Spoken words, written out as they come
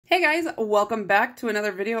Hey guys, welcome back to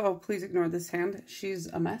another video. Oh, please ignore this hand. She's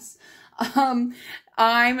a mess. I'm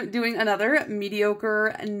doing another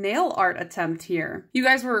mediocre nail art attempt here. You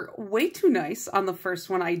guys were way too nice on the first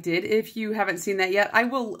one I did. If you haven't seen that yet, I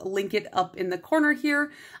will link it up in the corner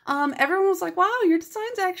here. Everyone was like, wow, your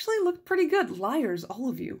designs actually look pretty good. Liars, all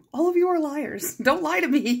of you. All of you are liars. Don't lie to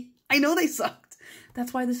me. I know they sucked.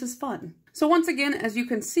 That's why this is fun. So once again, as you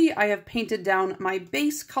can see, I have painted down my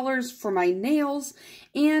base colors for my nails,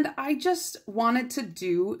 and I just wanted to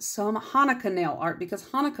do some Hanukkah nail art because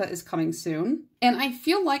Hanukkah is coming soon. And I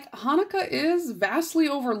feel like Hanukkah is vastly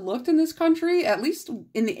overlooked in this country, at least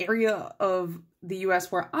in the area of the US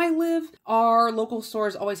where I live. Our local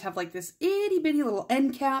stores always have like this itty bitty little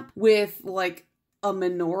end cap with like a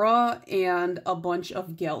menorah and a bunch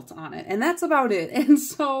of gelt on it. And that's about it. And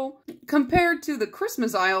so compared to the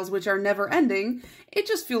Christmas aisles, which are never ending, it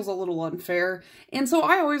just feels a little unfair. And so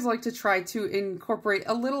I always like to try to incorporate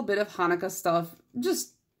a little bit of Hanukkah stuff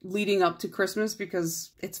just leading up to Christmas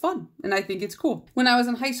because it's fun and I think it's cool. When I was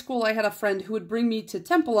in high school, I had a friend who would bring me to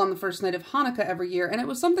temple on the first night of Hanukkah every year, and it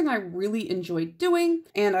was something I really enjoyed doing,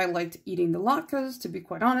 and I liked eating the latkes, to be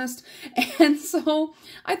quite honest. And so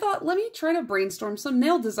I thought, let me try to brainstorm some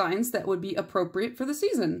nail designs that would be appropriate for the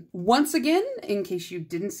season. Once again, in case you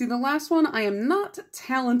didn't see the last one, I am not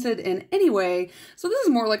talented in any way, so this is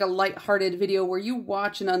more like a light-hearted video where you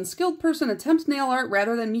watch an unskilled person attempt nail art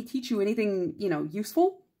rather than me teach you anything,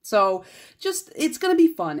 useful. So it's going to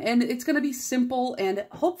be fun and it's going to be simple, and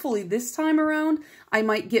hopefully this time around I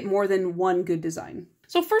might get more than one good design.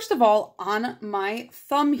 So first of all, on my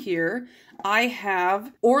thumb here, I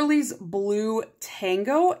have Orly's Blue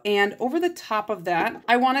Tango, and over the top of that,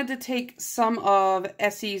 I wanted to take some of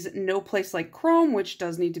Essie's No Place Like Chrome, which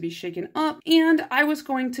does need to be shaken up, and I was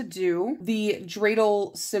going to do the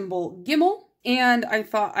dreidel symbol Gimel. And I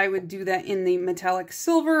thought I would do that in the metallic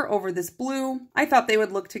silver over this blue. I thought they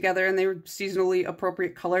would look together and they were seasonally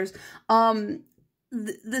appropriate colors.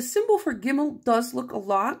 The symbol for Gimel does look a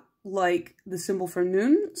lot like the symbol for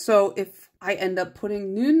Nun. So if I end up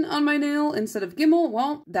putting Nun on my nail instead of Gimel,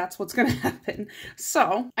 well, that's what's going to happen.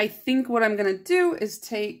 So I think what I'm going to do is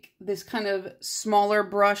take this kind of smaller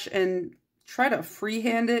brush and try to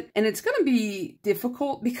freehand it. And it's going to be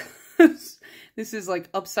difficult because this is like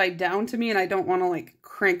upside down to me and I don't want to like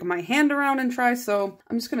crank my hand around and try, so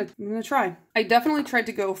I'm gonna try. I definitely tried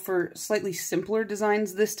to go for slightly simpler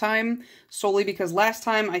designs this time, solely because last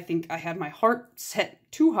time I think I had my heart set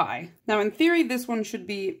too high. Now in theory this one should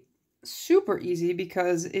be super easy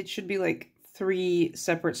because it should be like 3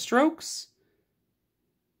 separate strokes.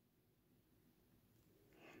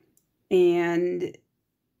 And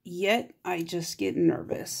yet I just get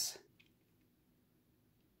nervous.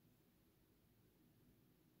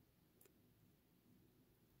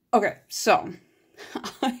 Okay, so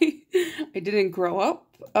I didn't grow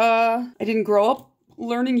up. I didn't grow up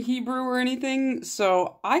learning Hebrew or anything,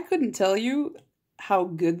 so I couldn't tell you how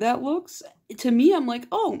good that looks. To me, I'm like,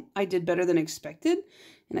 oh, I did better than expected,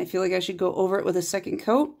 and I feel like I should go over it with a second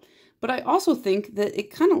coat. But I also think that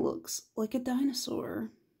it kind of looks like a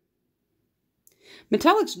dinosaur.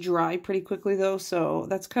 Metallics dry pretty quickly though, so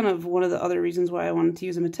that's kind of one of the other reasons why I wanted to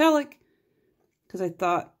use a metallic, because I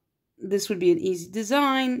thought this would be an easy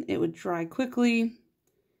design, it would dry quickly,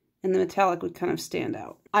 and the metallic would kind of stand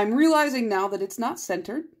out. I'm realizing now that it's not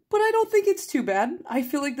centered, but I don't think it's too bad. I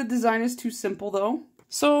feel like the design is too simple though.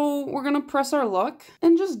 So we're gonna press our luck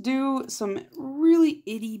and just do some really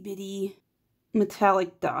itty bitty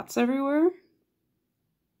metallic dots everywhere.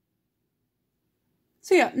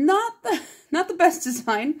 So yeah, not the best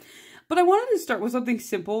design, but I wanted to start with something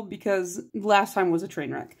simple because last time was a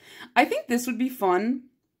train wreck. I think this would be fun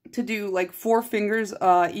to do like 4 fingers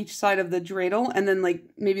each side of the dreidel, and then like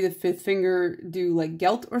maybe the 5th finger do like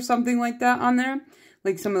gelt or something like that on there,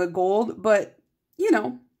 like some of the gold, but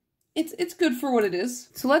it's good for what it is.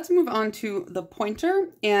 So let's move on to the pointer,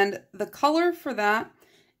 and the color for that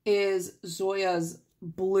is Zoya's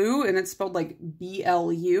Blue, and it's spelled like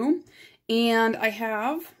B-L-U. And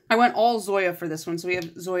I went all Zoya for this one. So we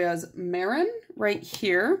have Zoya's Marin right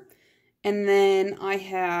here. And then I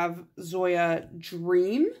have Zoya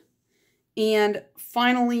Dream. And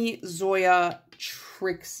finally, Zoya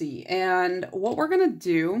Trixie. And what we're going to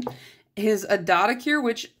do is Adecco,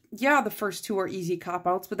 which, yeah, the first 2 are easy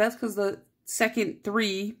cop-outs, but that's because the second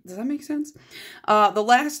 3, does that make sense? The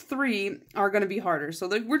last 3 are going to be harder. So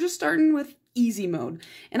we're just starting with easy mode.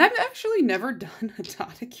 And I've actually never done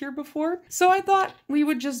Adecco before. So I thought we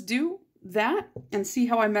would just do that and see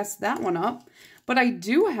how I messed that one up. But I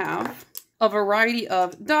do have a variety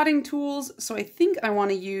of dotting tools, so I think I want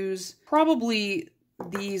to use probably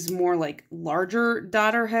these more like larger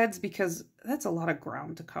daughter heads because that's a lot of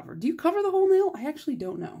ground to cover. Do you cover the whole nail? I actually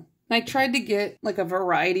don't know. I tried to get like a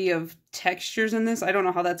variety of textures in this. I don't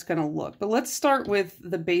know how that's gonna look, but let's start with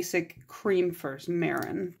the basic cream first,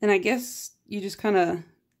 Marin. And I guess you just kind of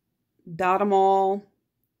dot them all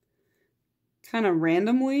kind of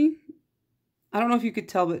randomly. I don't know if you could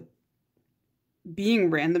tell, but being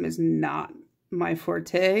random is not my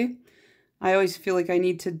forte. I always feel like I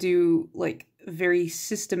need to do like a very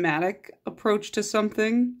systematic approach to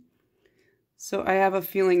something. So I have a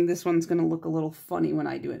feeling this one's going to look a little funny when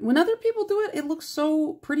I do it. When other people do it, it looks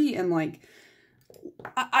so pretty and like,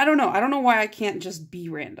 I don't know. I don't know why I can't just be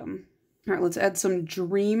random. All right, let's add some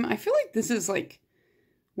Dream. I feel like this is like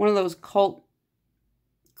one of those cult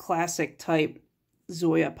classic type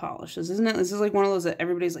Zoya polishes, isn't it? This is like one of those that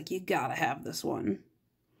everybody's like, you gotta have this one.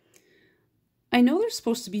 I know there's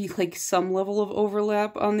supposed to be like some level of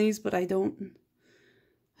overlap on these, but I don't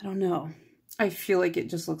know. I feel like it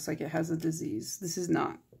just looks like it has a disease. This is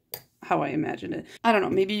not how I imagined it. I don't know.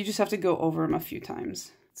 Maybe you just have to go over them a few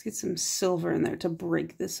times. Let's get some silver in there to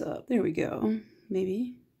break this up. There we go.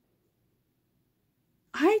 Maybe.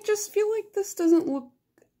 I just feel like this doesn't look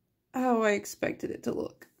how I expected it to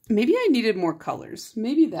look. Maybe I needed more colors.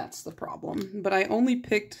 Maybe that's the problem. But I only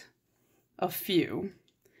picked a few.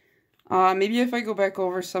 Maybe if I go back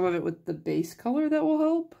over some of it with the base color, that will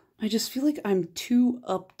help. I just feel like I'm too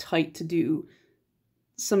uptight to do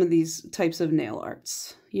some of these types of nail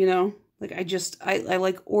arts, you know? Like I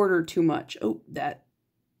like order too much. Oh, that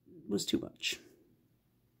was too much.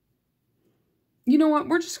 You know what?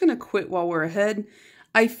 We're just gonna quit while we're ahead.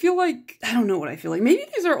 I feel like, I don't know what I feel like. Maybe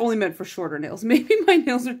these are only meant for shorter nails. Maybe my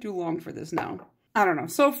nails are too long for this now. I don't know.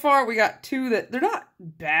 So far, we got two that, they're not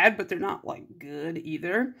bad, but they're not, like, good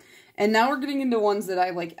either. And now we're getting into ones that I,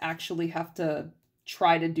 like, actually have to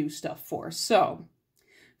try to do stuff for. So,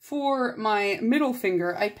 for my middle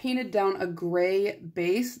finger, I painted down a gray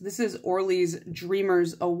base. This is Orly's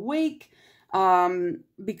Dreamers Awake,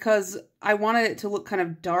 because I wanted it to look kind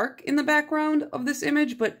of dark in the background of this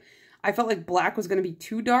image, but I felt like black was going to be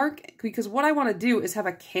too dark because what I want to do is have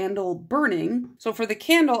a candle burning. So for the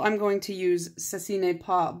candle, I'm going to use Ceci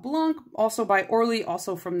Pas Blanc, also by Orly,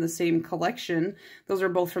 also from the same collection. Those are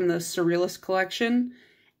both from the Surrealist collection.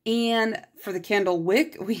 And for the candle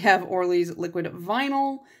wick, we have Orly's Liquid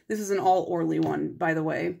Vinyl. This is an all Orly one, by the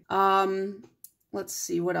way. Let's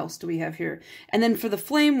see, what else do we have here? And then for the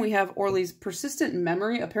flame, we have Orly's Persistent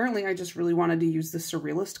Memory. Apparently, I just really wanted to use the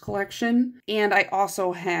Surrealist collection. And I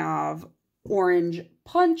also have Orange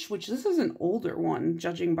Punch, which this is an older one,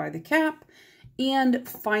 judging by the cap. And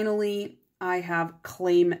finally, I have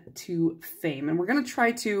Claim to Fame. And we're going to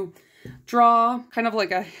try to draw kind of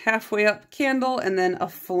like a halfway up candle and then a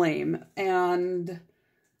flame. And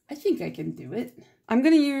I think I can do it. I'm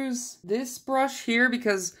going to use this brush here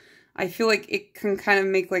because I feel like it can kind of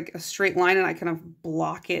make like a straight line and I kind of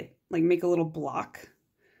block it, like make a little block.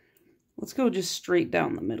 Let's go just straight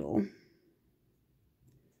down the middle.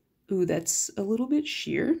 Ooh, that's a little bit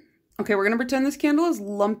sheer. Okay, we're going to pretend this candle is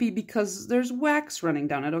lumpy because there's wax running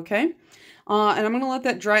down it, okay? And I'm going to let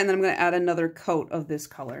that dry and then I'm going to add another coat of this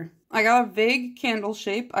color. I got a vague candle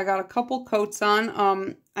shape. I got a couple coats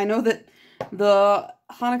on. I know that the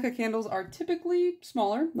Hanukkah candles are typically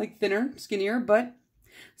smaller, like thinner, skinnier, but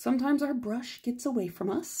sometimes our brush gets away from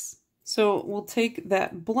us. So we'll take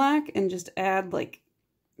that black and just add like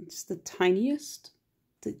just the tiniest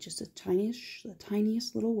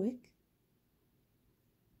little wick.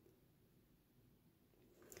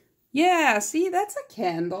 Yeah, see, that's a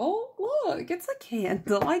candle. Look, it's a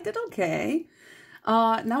candle. I did okay.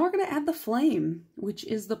 Now we're going to add the flame, which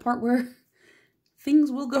is the part where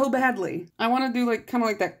things will go badly. I want to do like kind of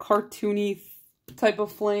like that cartoony type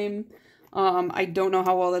of flame. I don't know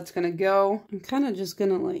how well that's going to go. I'm kind of just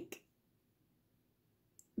going to like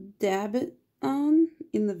dab it on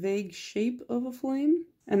in the vague shape of a flame.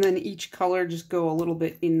 And then each color just go a little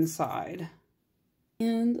bit inside.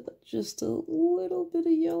 And just a little bit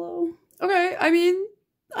of yellow. Okay, I mean,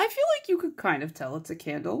 I feel like you could kind of tell it's a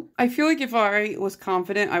candle. I feel like if I was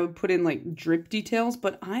confident, I would put in like drip details,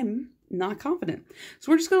 but I'm not confident.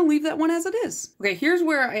 So we're just going to leave that one as it is. Okay, here's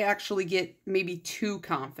where I actually get maybe too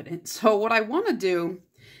confident. So what I want to do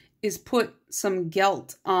is put some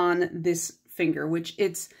gelt on this finger, which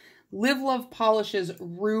it's Live Love Polishes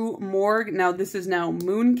Rue Morgue. Now this is now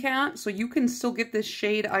Mooncat, so you can still get this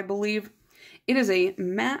shade, I believe. It is a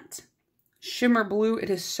matte shimmer blue.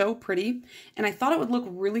 It is so pretty. And I thought it would look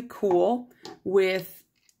really cool with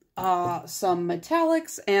some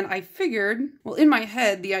metallics. And I figured, well, in my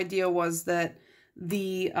head, the idea was that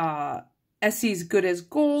the Essie's Good as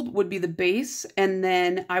Gold would be the base, and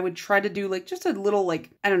then I would try to do like just a little like,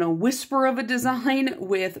 I don't know, whisper of a design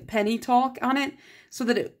with Penny Talk on it so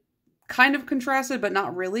that it kind of contrasted, but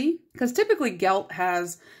not really. Because typically Gelt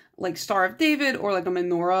has like Star of David or like a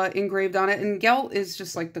menorah engraved on it, and Gelt is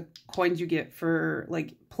just like the coins you get for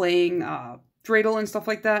like playing dreidel and stuff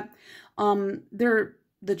like that. They're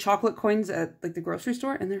the chocolate coins at like the grocery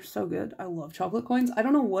store, and they're so good. I love chocolate coins. I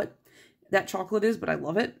don't know what that chocolate is, but I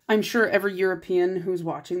love it. I'm sure every European who's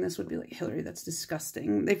watching this would be like, Hillary, that's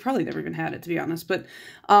disgusting. They've probably never even had it, to be honest. But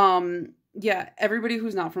yeah, everybody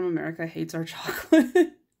who's not from America hates our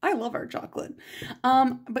chocolate. I love our chocolate.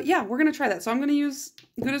 But yeah, we're going to try that. So I'm going to use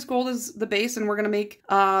Good as Gold as the base, and we're going to make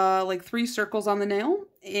like 3 circles on the nail,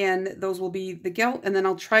 and those will be the Gelt. And then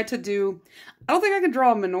I'll try to do, I don't think I can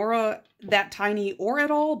draw a menorah that tiny or at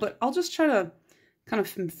all, but I'll just try to kind of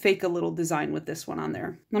fake a little design with this one on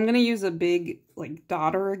there. I'm going to use a big like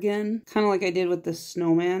dotter again, kind of like I did with the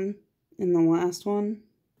snowman in the last one.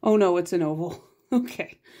 Oh no, it's an oval.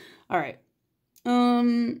 Okay. All right. Oh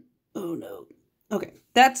no. Okay.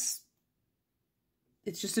 It's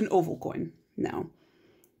just an oval coin now.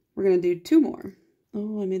 We're going to do 2 more.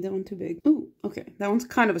 Oh, I made that one too big. Oh, okay. That one's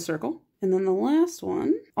kind of a circle. And then the last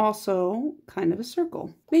one, also kind of a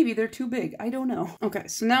circle. Maybe they're too big. I don't know. Okay,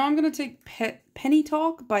 so now I'm going to take Penny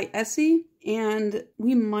Talk by Essie, and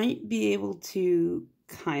we might be able to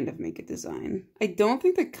kind of make a design. I don't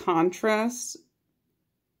think the contrast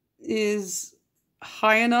is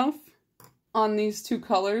high enough on these 2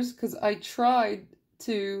 colors, because I tried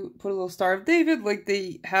to put a little Star of David like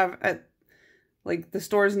they have at like the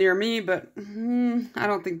stores near me, but I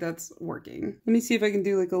don't think that's working. Let me see if I can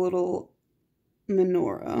do like a little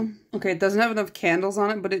menorah. Okay, it doesn't have enough candles on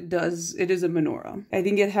it, but it does. It is a menorah. I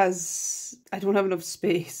think it has, I don't have enough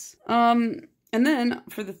space. And then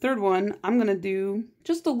for the 3rd one, I'm gonna do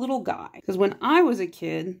just a little guy. Because when I was a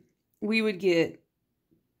kid, we would get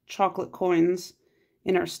chocolate coins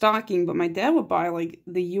in our stocking, but my dad would buy like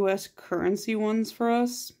the US currency ones for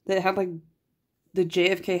us that had like the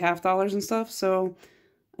JFK half dollars and stuff. So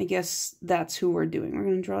I guess that's who we're doing. We're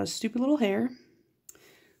gonna draw a stupid little hair.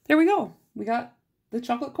 There we go. We got the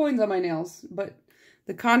chocolate coins on my nails, but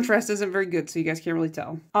the contrast isn't very good, so you guys can't really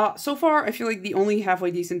tell. So far, I feel like the only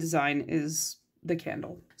halfway decent design is the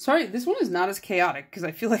candle. Sorry, this one is not as chaotic because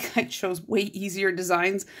I feel like I chose way easier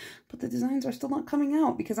designs, but the designs are still not coming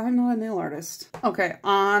out because I'm not a nail artist. Okay,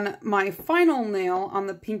 on my final nail, on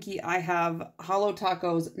the pinky, I have Hollow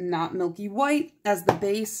Taco's Not Milky White as the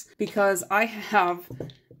base because I have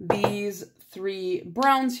these 3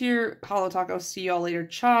 browns here. Hollow Taco See Y'all Later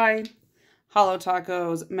Chai, Hollow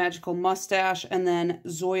Taco's Magical Mustache, and then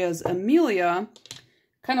Zoya's Amelia.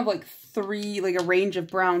 Kind of like 3, like a range of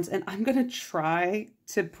browns, and I'm gonna try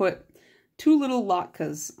to put 2 little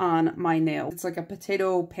latkes on my nail. It's like a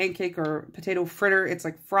potato pancake or potato fritter. It's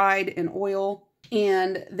like fried in oil,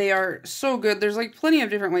 and they are so good. There's like plenty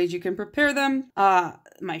of different ways you can prepare them.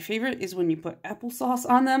 My favorite is when you put applesauce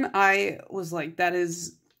on them. I was like, that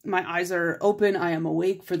is, my eyes are open. I am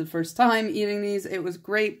awake for the first time eating these. It was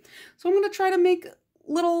great. So I'm gonna try to make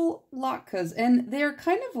little latkes, and they're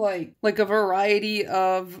kind of like a variety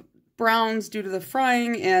of browns due to the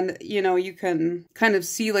frying, and you know, you can kind of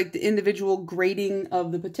see like the individual grating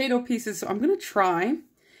of the potato pieces. So I'm gonna try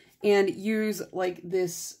and use like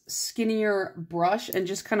this skinnier brush and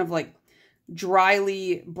just kind of like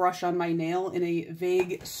dryly brush on my nail in a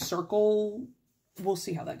vague circle. We'll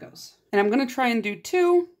see how that goes. And I'm gonna try and do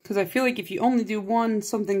 2 because I feel like if you only do 1,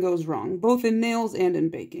 something goes wrong, both in nails and in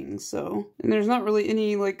baking. So, and there's not really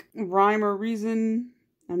any like rhyme or reason.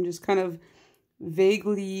 I'm just kind of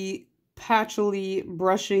vaguely, patchily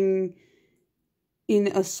brushing in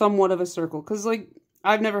a somewhat of a circle. Because like,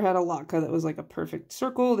 I've never had a latke that was like a perfect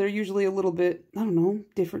circle. They're usually a little bit, I don't know,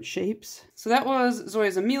 different shapes. So that was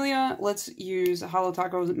Zoya's Amelia. Let's use Hollow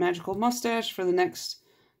Taco's Magical Mustache for the next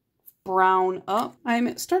brown up.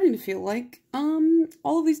 I'm starting to feel like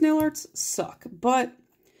all of these nail arts suck, but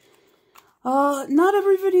not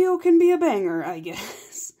every video can be a banger, I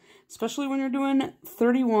guess. Especially when you're doing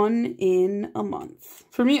 31 in a month.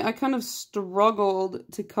 For me, I kind of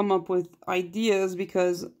struggled to come up with ideas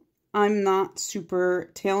because I'm not super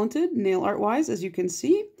talented nail art wise, as you can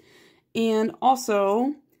see. And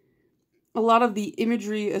also, a lot of the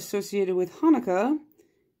imagery associated with Hanukkah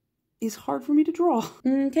is hard for me to draw.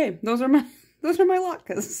 Okay, those are my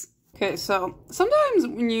latkes. Okay, so sometimes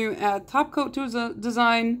when you add top coat to a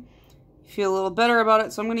design, you feel a little better about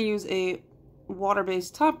it. So I'm going to use a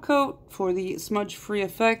water-based top coat for the smudge-free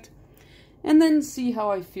effect, and then see how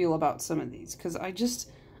I feel about some of these. Because I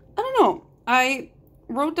don't know. I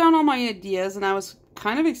wrote down all my ideas, and I was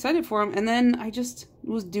kind of excited for them. And then I just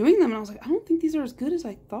was doing them and I was like, I don't think these are as good as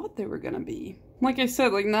I thought they were gonna be. Like I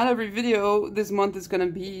said, like not every video this month is gonna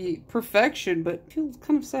be perfection, but I feel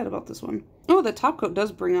kind of sad about this one. Oh, the top coat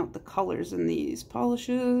does bring out the colors in these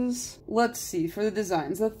polishes. Let's see, for the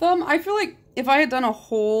designs. The thumb, I feel like if I had done a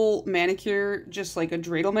whole manicure, just like a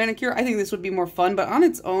dreidel manicure, I think this would be more fun, but on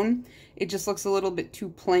its own, it just looks a little bit too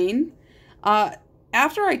plain.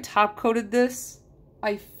 After I top coated this,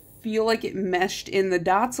 I feel like it meshed in the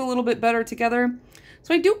dots a little bit better together.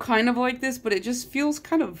 So I do kind of like this, but it just feels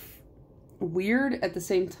kind of weird at the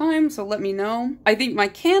same time, so let me know. I think my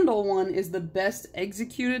candle one is the best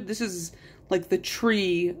executed. This is like the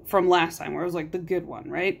tree from last time where it was like the good one,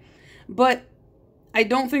 right? But I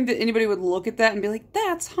don't think that anybody would look at that and be like,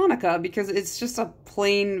 that's Hanukkah, because it's just a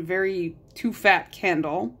plain, very too fat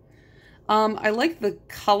candle. I like the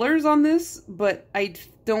colors on this, but I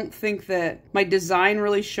don't think that my design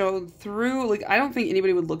really showed through. Like, I don't think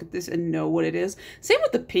anybody would look at this and know what it is. Same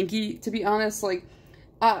with the pinky, to be honest. Like,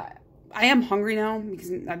 I am hungry now because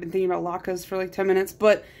I've been thinking about latkes for like 10 minutes,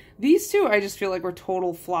 but these two I just feel like were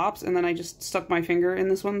total flops, and then I just stuck my finger in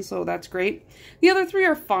this one, so that's great. The other three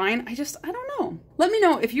are fine. I don't know. Let me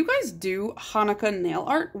know if you guys do Hanukkah nail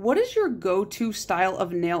art, what is your go-to style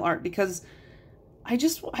of nail art? Because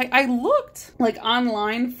I looked like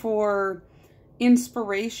online for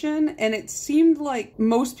inspiration, and it seemed like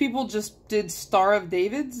most people just did Star of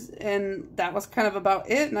David's, and that was kind of about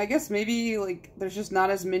it. And I guess maybe like there's just not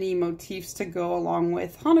as many motifs to go along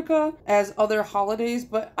with Hanukkah as other holidays,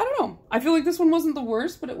 but I don't know. I feel like this one wasn't the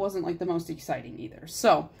worst, but it wasn't like the most exciting either.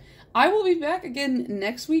 So I will be back again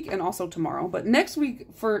next week and also tomorrow, but next week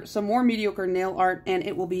for some more mediocre nail art, and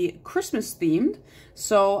it will be Christmas themed.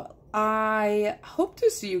 So I hope to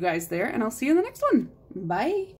see you guys there, and I'll see you in the next one. Bye.